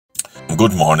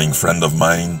Good morning, friend of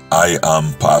mine. I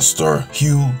am Pastor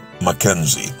Hugh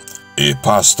Mackenzie, a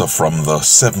pastor from the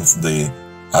Seventh-day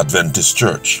Adventist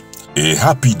Church. A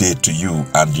happy day to you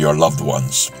and your loved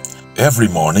ones. Every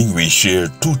morning we share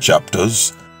 2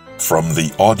 chapters from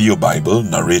the audio Bible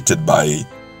narrated by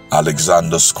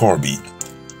Alexander Scorby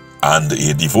and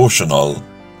a devotional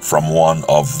from one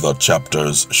of the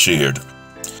chapters shared.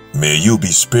 May you be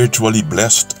spiritually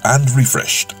blessed and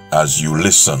refreshed as you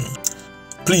listen.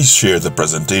 Please share the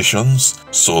presentations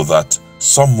so that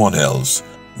someone else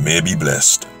may be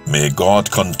blessed. May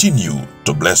God continue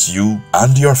to bless you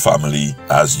and your family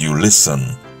as you listen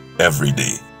every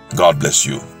day. God bless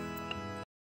you.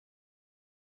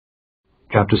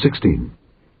 Chapter 16.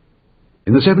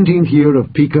 In the 17th year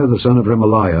of Pekah the son of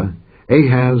Remaliah,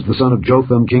 Ahaz the son of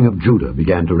Jotham king of Judah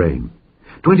began to reign.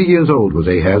 20 years old was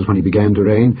Ahaz when he began to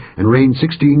reign, and reigned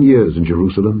 16 years in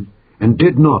Jerusalem, and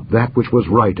did not that which was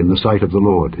right in the sight of the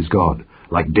Lord his God,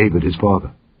 like David his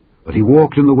father. But he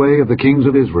walked in the way of the kings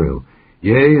of Israel,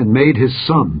 yea, and made his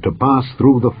son to pass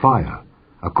through the fire,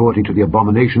 according to the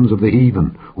abominations of the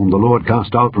heathen, whom the Lord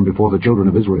cast out from before the children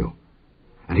of Israel.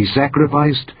 And he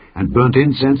sacrificed and burnt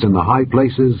incense in the high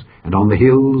places, and on the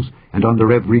hills, and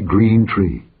under every green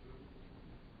tree.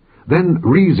 Then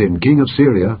Rezin king of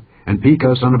Syria, and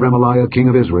Pekah son of Remaliah king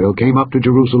of Israel, came up to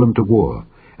Jerusalem to war,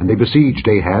 and they besieged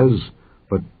Ahaz,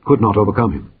 but could not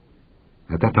overcome him.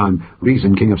 At that time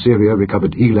Rezin king of Syria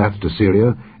recovered Elath to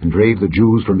Syria, and drave the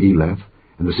Jews from Elath,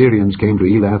 and the Syrians came to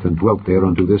Elath and dwelt there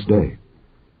unto this day.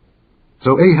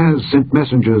 So Ahaz sent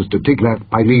messengers to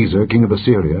Tiglath-Pileser king of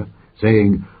Assyria,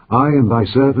 saying, I am thy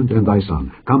servant and thy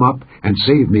son. Come up, and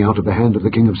save me out of the hand of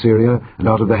the king of Syria, and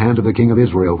out of the hand of the king of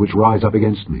Israel, which rise up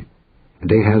against me.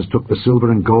 And Ahaz took the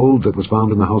silver and gold that was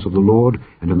found in the house of the Lord,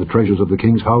 and in the treasures of the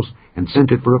king's house, and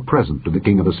sent it for a present to the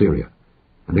king of Assyria.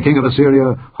 And the king of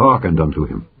Assyria hearkened unto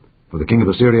him. For the king of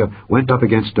Assyria went up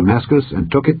against Damascus,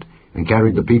 and took it, and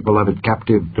carried the people of it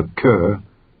captive to Kir,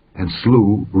 and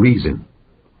slew Rezin.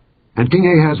 And King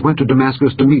Ahaz went to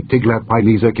Damascus to meet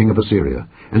Tiglath-Pileser king of Assyria,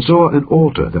 and saw an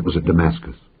altar that was at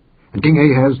Damascus. And King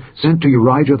Ahaz sent to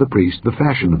Urijah the priest the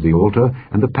fashion of the altar,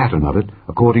 and the pattern of it,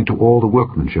 according to all the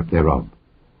workmanship thereof.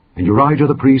 And Urijah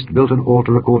the priest built an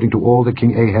altar according to all that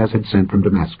King Ahaz had sent from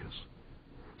Damascus.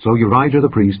 So Urijah the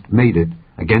priest made it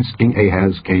against King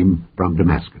Ahaz came from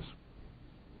Damascus.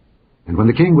 And when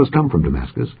the king was come from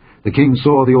Damascus, the king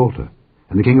saw the altar,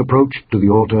 and the king approached to the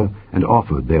altar, and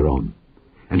offered thereon.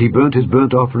 And he burnt his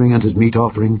burnt offering and his meat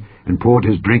offering, and poured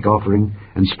his drink offering,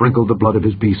 and sprinkled the blood of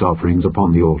his peace offerings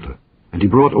upon the altar. And he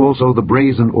brought also the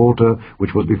brazen altar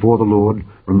which was before the Lord,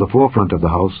 from the forefront of the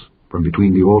house, from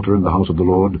between the altar and the house of the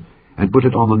Lord, and put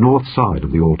it on the north side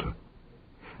of the altar.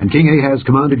 And King Ahaz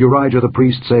commanded Urijah the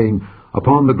priest, saying,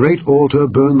 Upon the great altar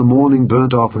burn the morning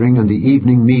burnt offering, and the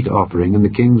evening meat offering, and the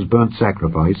king's burnt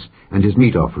sacrifice, and his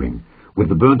meat offering, with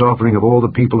the burnt offering of all the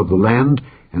people of the land,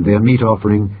 and their meat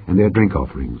offering, and their drink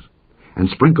offerings. And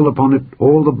sprinkle upon it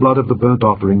all the blood of the burnt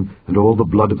offering, and all the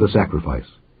blood of the sacrifice.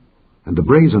 And the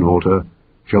brazen altar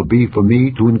shall be for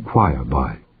me to inquire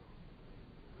by.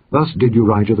 Thus did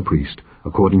Urijah the priest,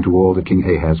 according to all that King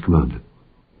Ahaz commanded.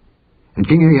 And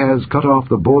King Ahaz cut off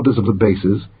the borders of the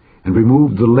bases, and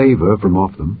removed the laver from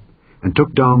off them, and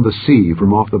took down the sea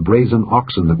from off the brazen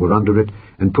oxen that were under it,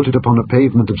 and put it upon a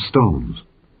pavement of stones.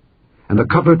 And the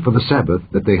covert for the Sabbath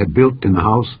that they had built in the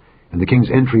house, and the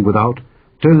king's entry without,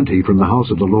 turned he from the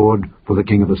house of the Lord for the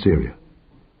king of Assyria.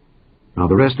 Now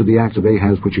the rest of the acts of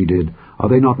Ahaz which he did, are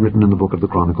they not written in the book of the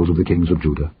Chronicles of the kings of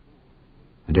Judah?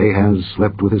 And Ahaz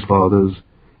slept with his fathers,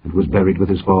 and was buried with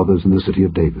his fathers in the city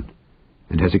of David.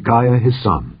 And Hezekiah his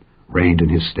son reigned in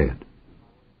his stead.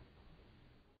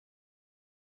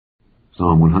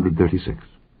 Psalm 136.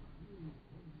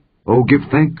 O give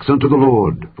thanks unto the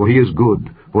Lord, for he is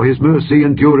good, for his mercy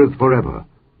endureth forever.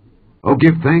 O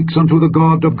give thanks unto the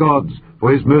God of gods,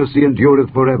 for his mercy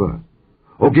endureth forever.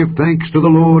 O give thanks to the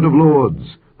Lord of lords,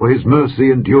 for his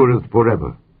mercy endureth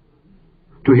forever.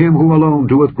 To him who alone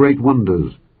doeth great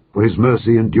wonders, for his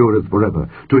mercy endureth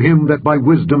forever. To him that by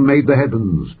wisdom made the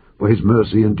heavens, for his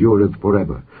mercy endureth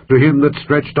forever. To him that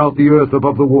stretched out the earth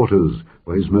above the waters,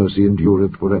 for his mercy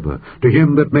endureth forever. To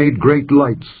him that made great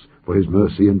lights, for his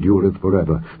mercy endureth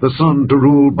forever. The sun to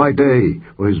rule by day,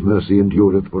 for his mercy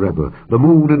endureth forever. The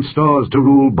moon and stars to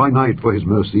rule by night, for his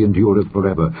mercy endureth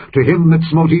forever. To him that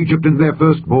smote Egypt in their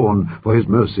firstborn, for his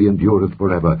mercy endureth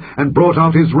forever. And brought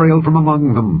out Israel from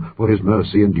among them, for his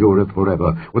mercy endureth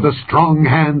forever. With a strong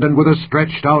hand and with a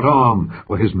stretched out arm,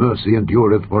 for his mercy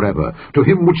endureth forever. To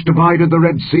him which divided the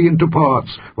Red Sea into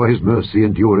parts, for his mercy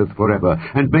endureth forever.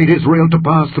 And made Israel to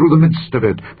pass through the midst of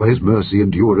it, for his mercy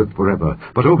endureth forever.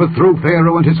 But overthrew overthrew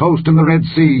Pharaoh and his host in the Red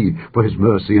Sea, for his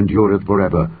mercy endureth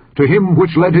forever. To him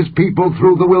which led his people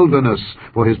through the wilderness,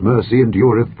 for his mercy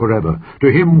endureth forever. To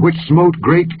him which smote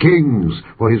great kings,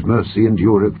 for his mercy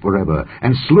endureth forever.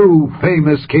 And slew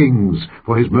famous kings,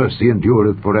 for his mercy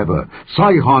endureth forever.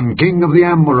 Sihon, king of the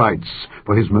Amorites,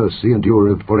 for his mercy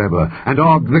endureth forever. And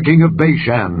Og, the king of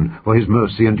Bashan, for his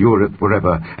mercy endureth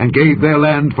forever. And gave their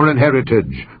land for an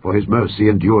heritage, for his mercy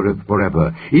endureth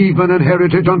forever. Even an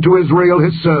heritage unto Israel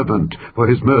his servant, for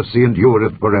his mercy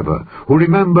endureth forever. Who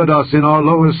remembered us in our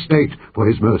lowest state, for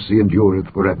his mercy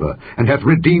endureth forever. And hath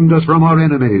redeemed us from our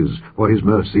enemies, for his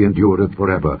mercy endureth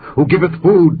forever. Who giveth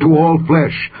food to all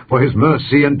flesh, for his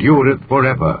mercy endureth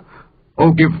forever.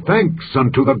 O give thanks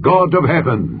unto the God of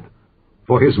heaven,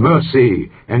 for his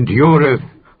mercy endureth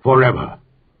forever.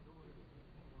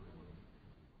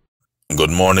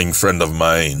 Good morning, friend of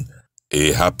mine.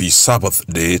 A happy Sabbath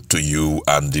day to you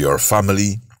and your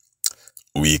family.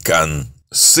 We can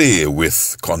say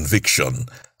with conviction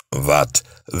that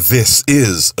this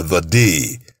is the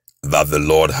day that the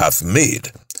Lord hath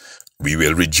made. We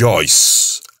will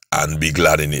rejoice and be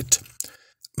glad in it.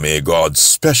 May God's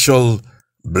special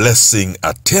blessing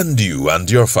attend you and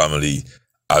your family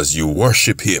as you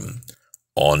worship Him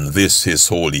on this His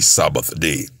holy Sabbath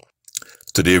day.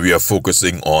 Today we are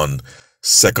focusing on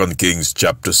 2 Kings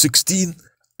chapter 16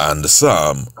 and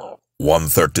Psalm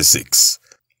 136.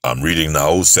 I'm reading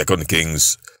now 2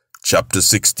 Kings chapter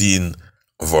 16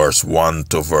 verse 1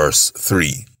 to verse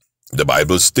 3. The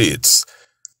Bible states,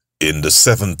 in the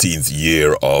 17th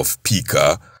year of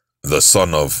Pekah, the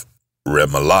son of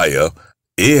Remaliah,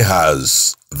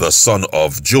 Ahaz, the son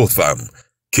of Jotham,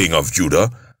 king of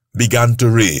Judah, began to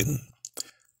reign.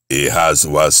 Ahaz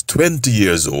was 20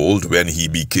 years old when he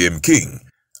became king,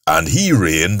 and he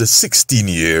reigned 16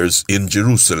 years in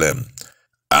Jerusalem.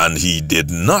 And he did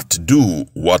not do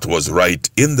what was right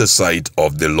in the sight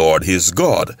of the Lord his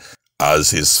God,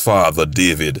 as his father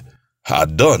David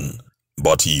had done,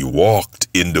 but he walked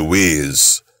in the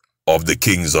ways of the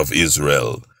kings of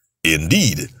Israel.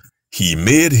 Indeed, he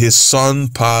made his son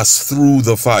pass through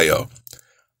the fire,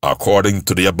 according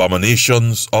to the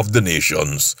abominations of the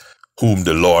nations, whom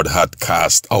the Lord had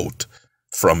cast out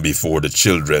from before the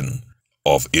children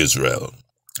of Israel.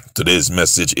 Today's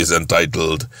message is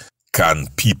entitled, Can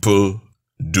People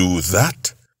Do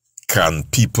That? Can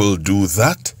people do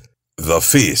that? The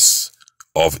face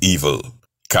of evil.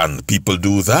 Can people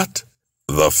do that?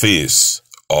 The face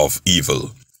of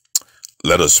evil.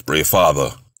 Let us pray.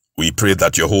 Father, we pray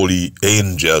that your holy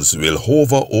angels will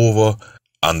hover over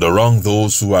and around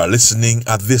those who are listening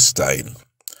at this time.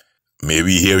 May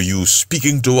we hear you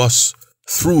speaking to us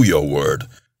through your word.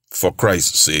 For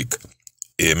Christ's sake,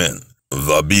 amen.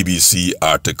 The BBC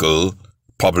article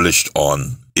published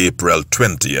on April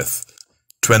 20th,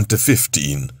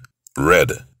 2015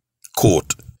 read,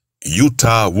 quote,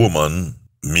 Utah woman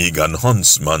Megan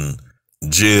Huntsman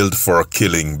jailed for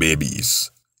killing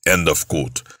babies. End of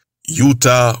quote.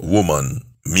 Utah woman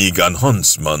Megan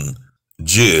Huntsman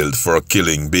jailed for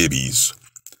killing babies.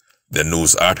 The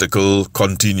news article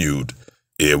continued,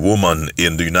 a woman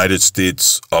in the United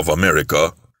States of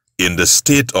America, in the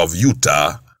state of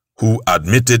Utah, who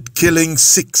admitted killing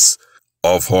 6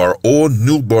 of her own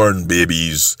newborn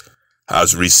babies,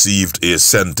 has received a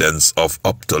sentence of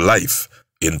up to life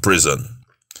in prison.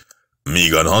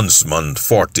 Megan Huntsman,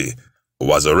 40,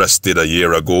 was arrested a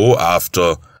year ago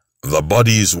after the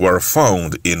bodies were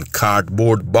found in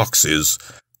cardboard boxes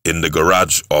in the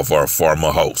garage of her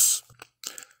former house.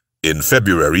 In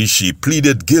February, she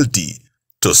pleaded guilty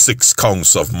to 6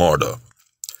 counts of murder.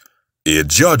 A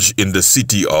judge in the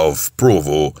city of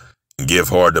Provo gave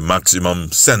her the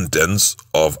maximum sentence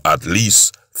of at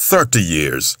least 30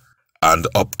 years and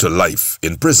up to life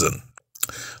in prison.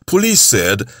 Police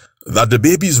said that the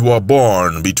babies were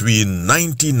born between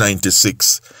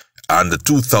 1996 and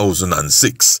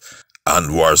 2006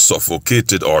 and were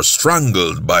suffocated or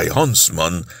strangled by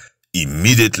Huntsman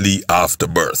immediately after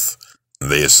birth.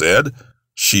 They said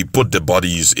she put the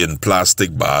bodies in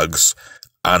plastic bags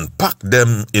and packed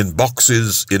them in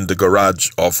boxes in the garage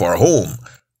of her home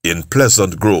in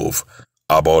Pleasant Grove,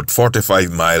 about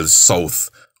 45 miles south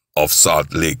of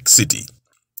Salt Lake City.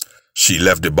 She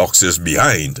left the boxes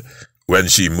behind when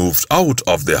she moved out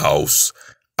of the house,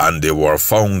 and they were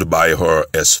found by her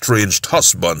estranged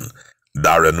husband,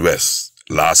 Darren West,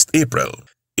 last April.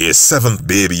 A 7th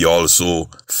baby also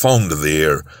found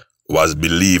there was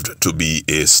believed to be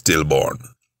a stillborn.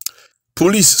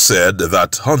 Police said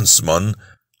that Huntsman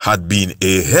had been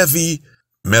a heavy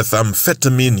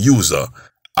methamphetamine user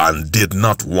and did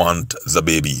not want the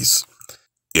babies.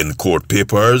 In court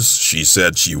papers, she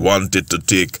said she wanted to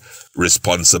take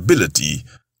responsibility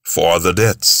for the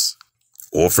debts.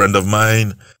 Oh, friend of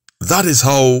mine, that is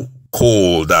how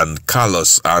cold and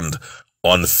callous and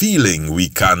unfeeling we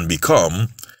can become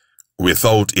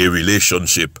without a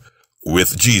relationship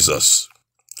with Jesus.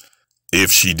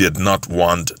 If she did not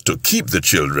want to keep the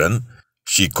children,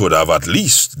 she could have at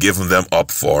least given them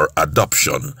up for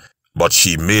adoption, but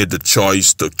she made the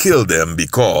choice to kill them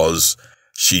because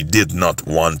she did not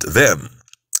want them.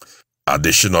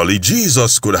 Additionally,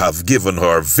 Jesus could have given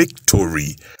her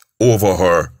victory over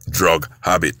her drug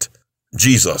habit.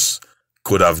 Jesus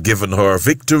could have given her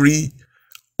victory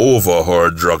over her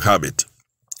drug habit.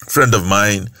 Friend of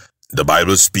mine, the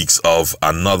Bible speaks of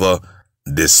another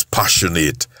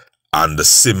dispassionate and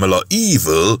similar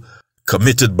evil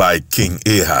committed by King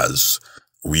Ahaz.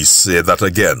 We say that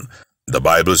again. The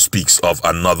Bible speaks of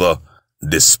another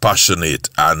dispassionate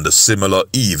and similar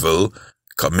evil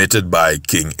committed by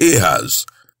King Ahaz.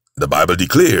 The Bible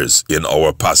declares in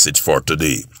our passage for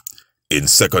today, in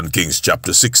 2 Kings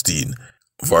chapter 16,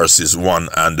 verses 1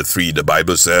 and 3, the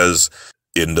Bible says,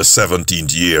 in the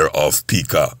 17th year of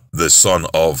Pekah, the son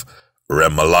of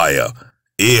Remaliah,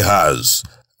 Ahaz,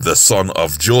 the son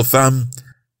of Jotham,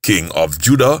 king of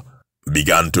Judah,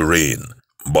 began to reign.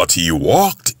 But he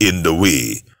walked in the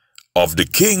way of the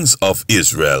kings of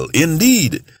Israel.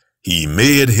 Indeed, he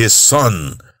made his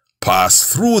son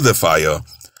pass through the fire,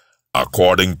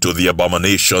 according to the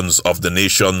abominations of the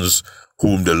nations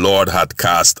whom the Lord had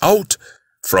cast out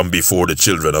from before the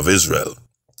children of Israel.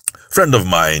 Friend of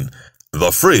mine,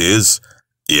 the phrase,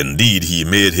 indeed he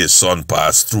made his son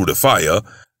pass through the fire,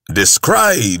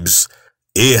 describes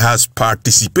Ahaz's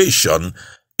participation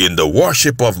in the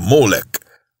worship of Molech,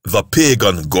 the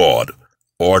pagan god,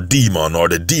 or demon, or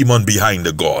the demon behind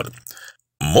the god.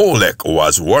 Molech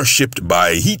was worshipped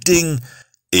by heating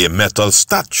a metal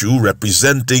statue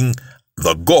representing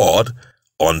the god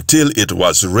until it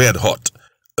was red hot,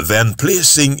 then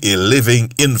placing a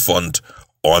living infant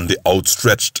on the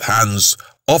outstretched hands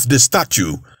of the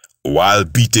statue, while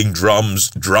beating drums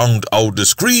drowned out the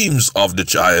screams of the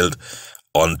child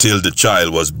until the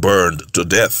child was burned to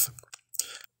death.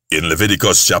 In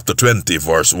Leviticus chapter 20,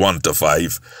 verse 1 to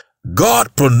 5,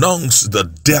 God pronounced the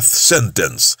death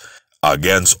sentence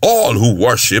against all who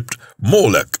worshipped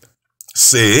Molech,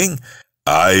 saying,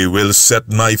 I will set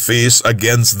my face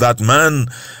against that man,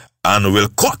 and will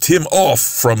cut him off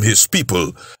from his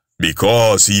people,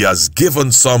 because he has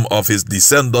given some of his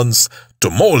descendants to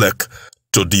Molech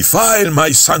to defile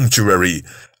my sanctuary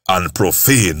and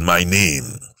profane my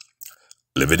name.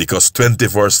 Leviticus 20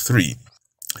 verse 3.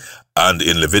 And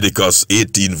in Leviticus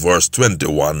 18 verse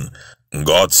 21,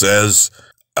 God says,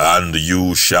 And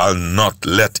you shall not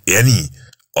let any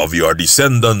of your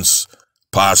descendants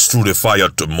pass through the fire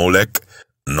to Molech,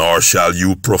 nor shall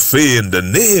you profane the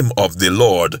name of the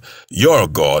Lord your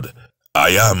God.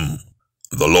 I am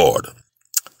the Lord.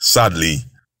 Sadly,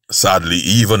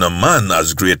 even a man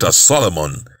as great as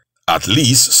Solomon at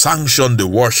least sanctioned the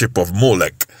worship of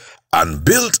Molech and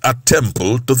built a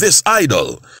temple to this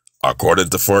idol, according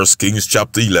to 1 Kings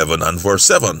chapter 11 and verse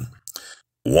 7.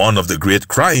 One of the great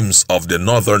crimes of the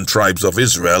northern tribes of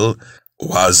Israel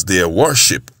was their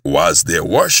worship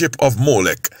of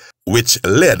Molech, which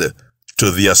led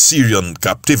to the Assyrian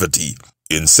captivity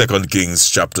in 2 Kings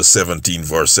chapter 17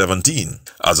 verse 17.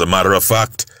 As a matter of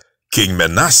fact, King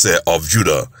Manasseh of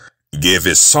Judah gave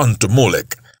his son to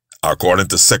Molech, according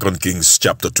to 2 Kings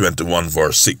chapter 21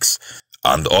 verse 6.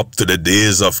 And up to the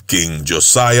days of King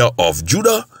Josiah of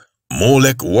Judah,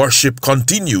 Molech worship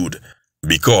continued,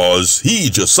 because he,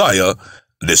 Josiah,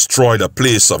 destroyed a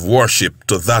place of worship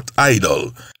to that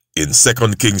idol in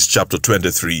 2 Kings chapter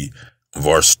 23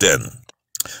 verse 10.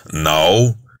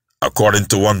 Now, according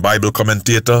to one Bible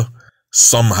commentator,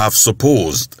 some have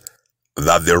supposed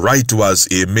that the rite was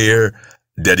a mere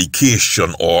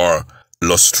dedication or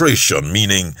lustration,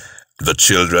 meaning the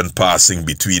children passing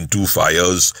between two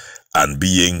fires and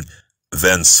being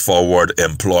thenceforward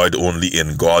employed only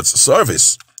in God's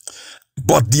service.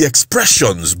 But the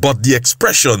expressions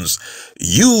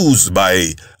used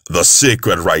by the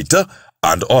sacred writer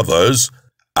and others,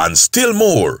 and still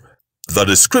more, the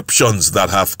descriptions that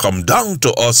have come down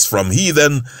to us from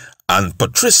heathen and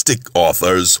patristic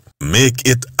authors, make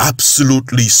it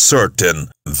absolutely certain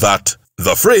that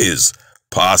the phrase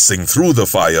passing through the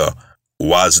fire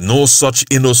was no such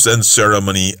innocent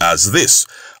ceremony as this,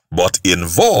 but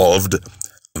involved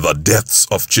the deaths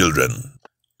of children.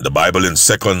 The Bible in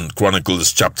 2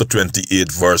 Chronicles chapter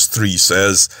 28 verse 3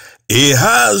 says,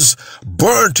 Ahaz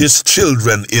burnt his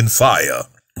children in fire.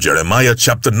 Jeremiah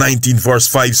chapter 19 verse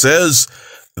 5 says,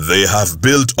 They have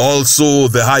built also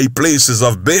the high places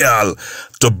of Baal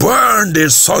to burn their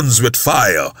sons with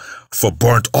fire for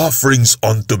burnt offerings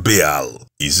unto Baal.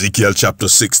 Ezekiel chapter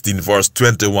 16 verse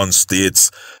 21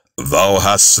 states, Thou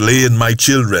hast slain my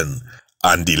children,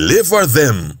 and deliver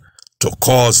them to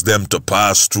cause them to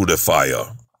pass through the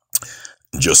fire.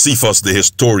 Josephus the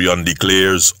historian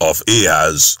declares of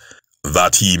Ahaz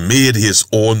that he made his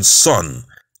own son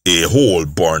a whole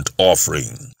burnt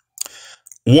offering.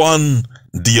 One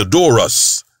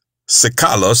Diodorus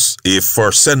Siculus, a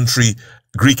 1st century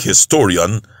Greek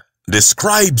historian,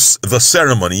 describes the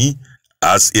ceremony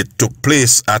as it took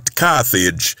place at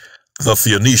Carthage, the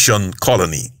Phoenician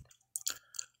colony.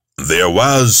 There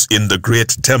was in the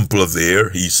great temple there,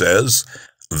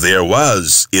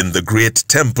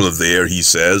 he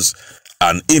says,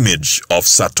 an image of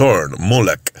Saturn,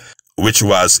 Molech, which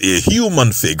was a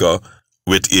human figure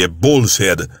with a bull's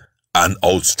head and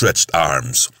outstretched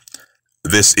arms.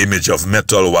 This image of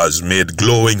metal was made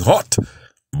glowing hot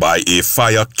by a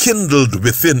fire kindled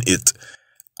within it,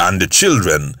 and the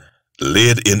children,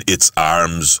 laid in its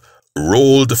arms,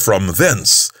 rolled from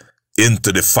thence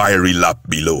into the fiery lap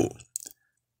below.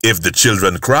 If the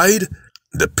children cried,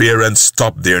 the parents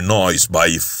stopped their noise by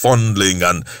fondling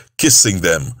and kissing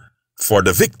them, for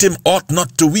the victim ought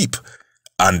not to weep,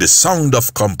 and the sound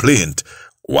of complaint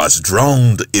was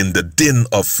drowned in the din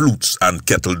of flutes and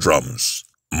kettle drums.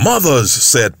 Mothers,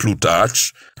 said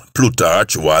Plutarch.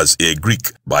 Plutarch was a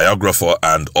Greek biographer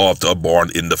and author born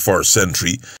in the 1st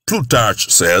century. Plutarch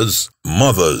says,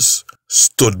 mothers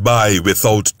stood by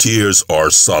without tears or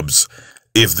sobs.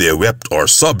 If they wept or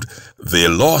sobbed, they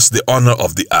lost the honor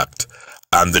of the act,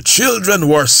 and the children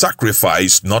were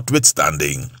sacrificed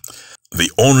notwithstanding.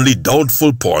 The only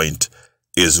doubtful point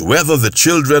is whether the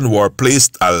children were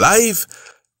placed alive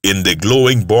in the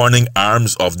glowing burning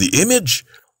arms of the image,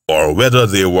 or whether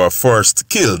they were first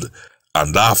killed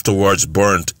and afterwards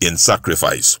burnt in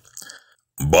sacrifice.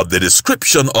 But the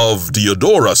description of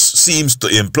Diodorus seems to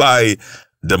imply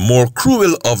the more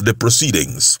cruel of the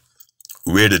proceedings,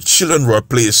 where the children were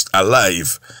placed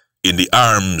alive in the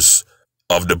arms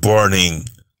of the burning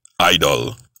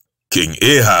idol. King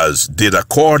Ahaz did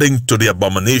according to the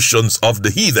abominations of the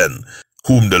heathen,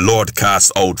 whom the Lord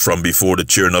cast out from before the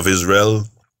children of Israel.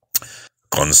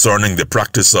 Concerning the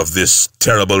practice of this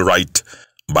terrible rite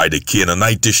by the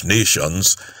Canaanitish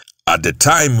nations, at the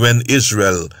time when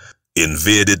Israel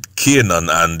invaded Canaan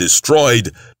and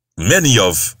destroyed many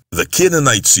of the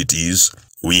Canaanite cities,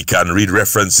 we can read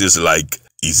references like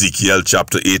Ezekiel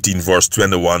chapter 18 verse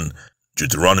 21,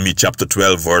 Deuteronomy chapter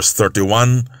 12 verse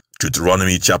 31,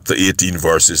 Deuteronomy chapter 18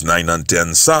 verses 9 and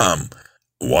 10, Psalm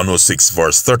 106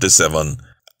 verse 37,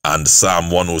 and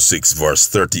Psalm 106 verse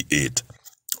 38.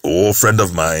 Oh, friend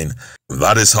of mine,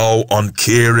 that is how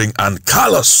uncaring and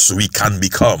callous we can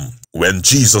become when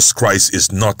Jesus Christ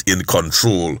is not in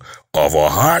control of our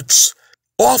hearts,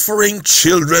 offering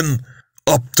children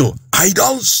up to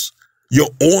idols, your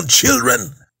own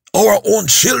children, our own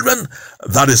children.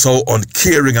 That is how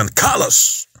uncaring and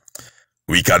callous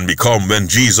we can become when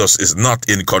Jesus is not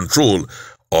in control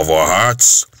of our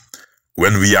hearts,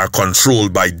 when we are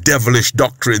controlled by devilish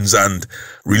doctrines and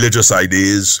religious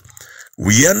ideas.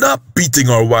 We end up beating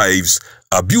our wives,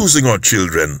 abusing our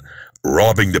children,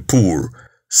 robbing the poor,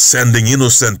 sending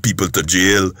innocent people to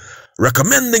jail,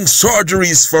 recommending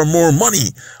surgeries for more money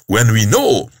when we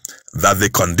know that the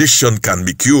condition can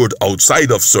be cured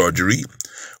outside of surgery.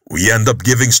 We end up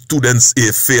giving students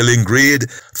a failing grade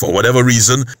for whatever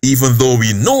reason, even though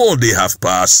we know they have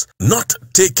passed, not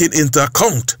taking into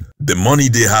account the money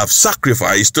they have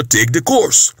sacrificed to take the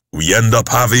course. We end up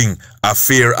having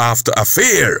affair after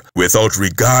affair without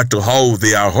regard to how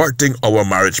they are hurting our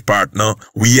marriage partner.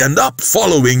 We end up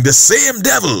following the same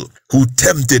devil who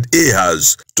tempted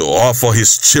Ahaz to offer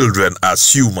his children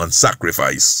as human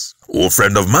sacrifice. Oh,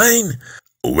 friend of mine,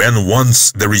 when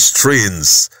once the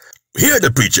restraints, hear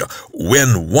the preacher,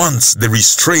 when once the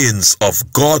restraints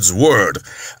of God's word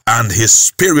and his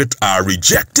spirit are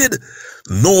rejected,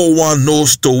 no one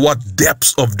knows to what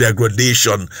depths of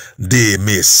degradation they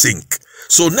may sink.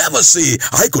 So never say,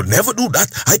 I could never do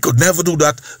that, I could never do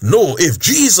that. No, if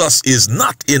Jesus is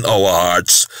not in our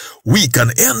hearts, we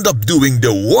can end up doing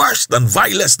the worst and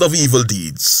vilest of evil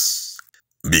deeds.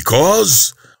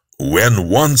 Because when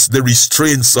once the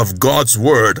restraints of God's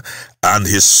word and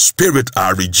his spirit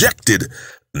are rejected,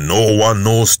 no one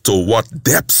knows to what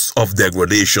depths of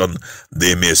degradation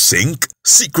they may sink.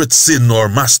 Secret sin or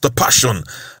master passion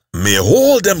may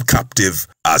hold them captive,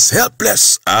 as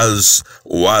helpless as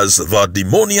was the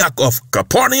demoniac of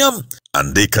Capernaum,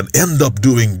 and they can end up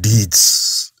doing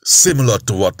deeds similar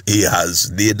to what Ahaz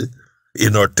did.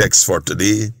 in our text for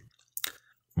today.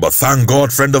 But thank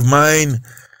God, friend of mine,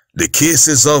 the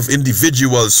cases of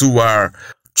individuals who are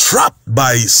trapped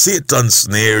by Satan's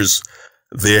snares,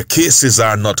 their cases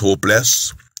are not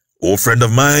hopeless. Oh, friend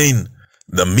of mine,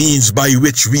 the means by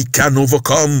which we can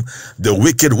overcome the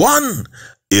wicked one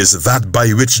is that by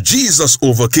which Jesus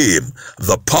overcame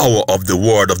the power of the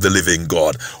word of the living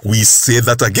God. We say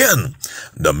that again.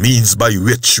 The means by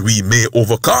which we may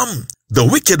overcome the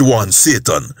wicked one,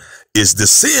 Satan, is the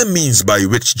same means by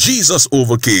which Jesus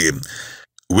overcame,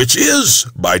 which is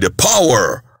by the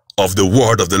power of the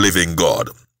word of the living God.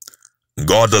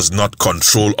 God does not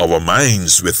control our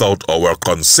minds without our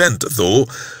consent, though.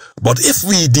 But if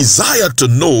we desire to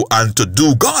know and to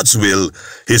do God's will,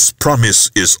 his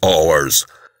promise is ours.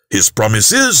 His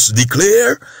promises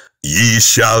declare, ye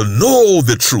shall know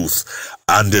the truth,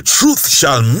 and the truth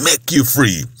shall make you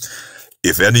free.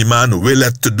 If any man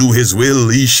willeth to do his will,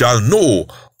 he shall know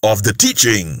of the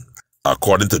teaching,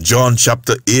 according to John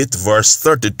chapter 8 verse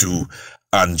 32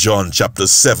 and John chapter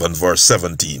 7 verse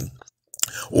 17.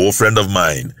 O friend of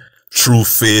mine, through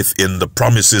faith in the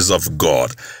promises of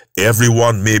God,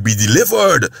 everyone may be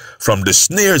delivered from the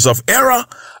snares of error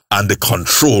and the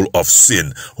control of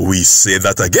sin. We say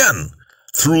that again.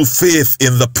 Through faith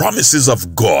in the promises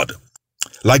of God,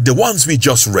 like the ones we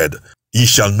just read, ye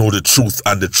shall know the truth,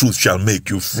 and the truth shall make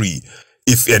you free.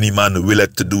 If any man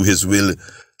willeth to do his will,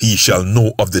 he shall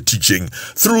know of the teaching.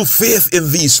 Through faith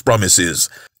in these promises,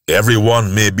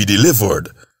 everyone may be delivered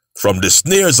from the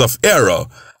snares of error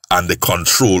and the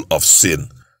control of sin.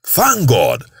 Thank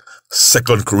God.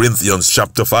 2 Corinthians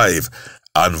chapter 5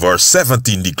 and verse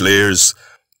 17 declares,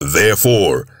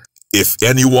 therefore, if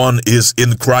anyone is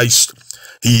in Christ,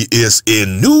 he is a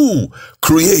new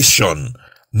creation.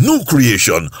 New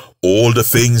creation. All the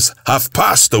things have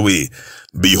passed away.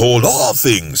 Behold, all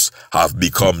things have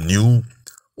become new.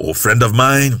 O friend of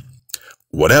mine,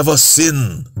 whatever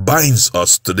sin binds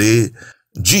us today,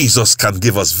 Jesus can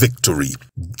give us victory.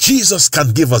 Jesus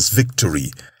can give us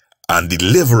victory and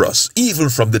deliver us even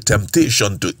from the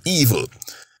temptation to evil.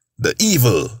 The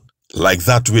evil like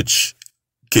that which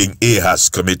King Ahaz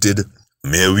committed.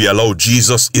 May we allow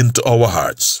Jesus into our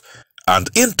hearts and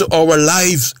into our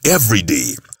lives every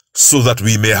day, so that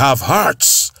we may have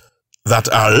hearts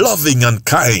that are loving and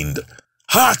kind,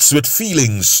 hearts with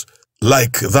feelings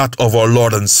like that of our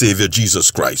Lord and Savior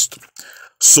Jesus Christ,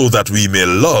 so that we may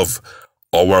love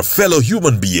our fellow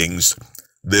human beings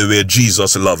the way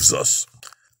Jesus loves us.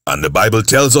 And the Bible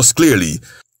tells us clearly,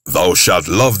 thou shalt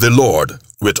love the Lord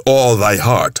with all thy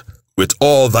heart, with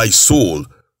all thy soul,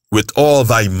 with all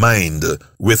thy mind,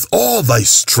 with all thy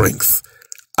strength,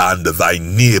 and thy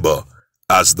neighbor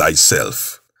as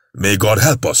thyself. May God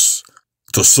help us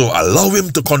to so allow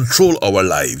him to control our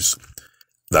lives,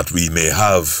 that we may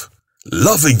have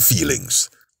loving feelings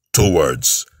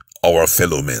towards our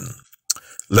fellow men.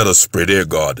 Let us pray. Dear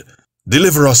God,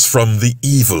 deliver us from the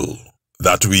evil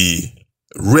that we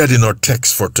read in our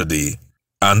text for today,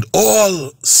 and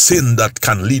all sin that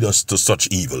can lead us to such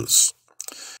evils.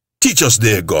 Teach us,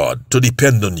 dear God, to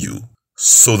depend on you,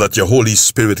 so that your Holy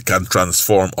Spirit can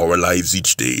transform our lives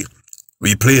each day.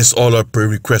 We place all our prayer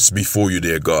requests before you,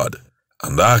 dear God,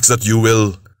 and ask that you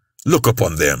will look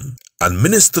upon them and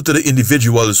minister to the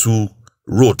individuals who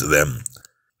wrote them.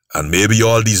 And may we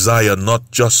all desire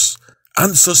not just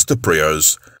answers to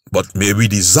prayers, but may we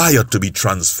desire to be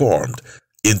transformed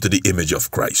into the image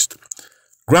of Christ.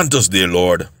 Grant us, dear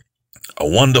Lord, a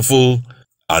wonderful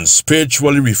and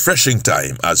spiritually refreshing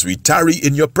time as we tarry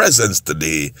in your presence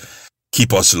today.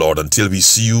 Keep us, Lord, until we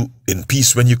see you in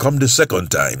peace when you come the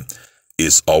second time,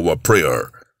 is our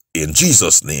prayer. In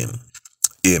Jesus' name,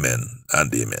 amen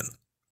and amen.